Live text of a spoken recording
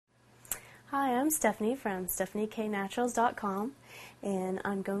Hi, I'm Stephanie from stephanieknaturals.com, and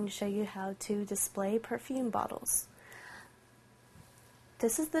I'm going to show you how to display perfume bottles.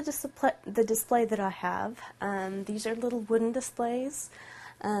 This is the display that I have. These are little wooden displays.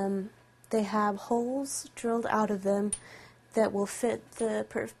 They have holes drilled out of them that will fit the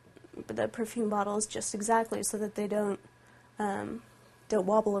perfume bottles just exactly so that they don't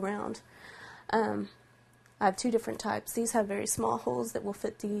wobble around. I have two different types. These have very small holes that will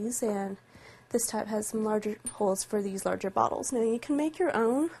fit these, and this type has some larger holes for these larger bottles. Now you can make your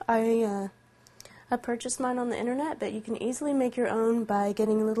own. I purchased mine on the internet, but you can easily make your own by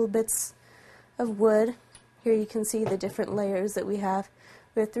getting little bits of wood. Here you can see the different layers that we have.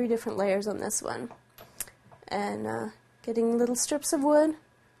 We have 3 different layers on this one. And getting little strips of wood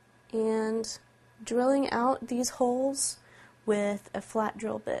and drilling out these holes with a flat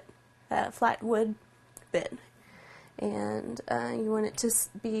drill bit, flat wood bit. And you want it to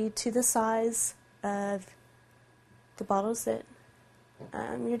be to the size of the bottles that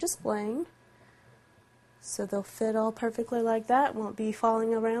you're displaying. So they'll fit all perfectly like that, won't be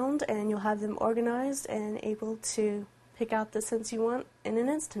falling around, and you'll have them organized and able to pick out the scents you want in an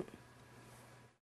instant.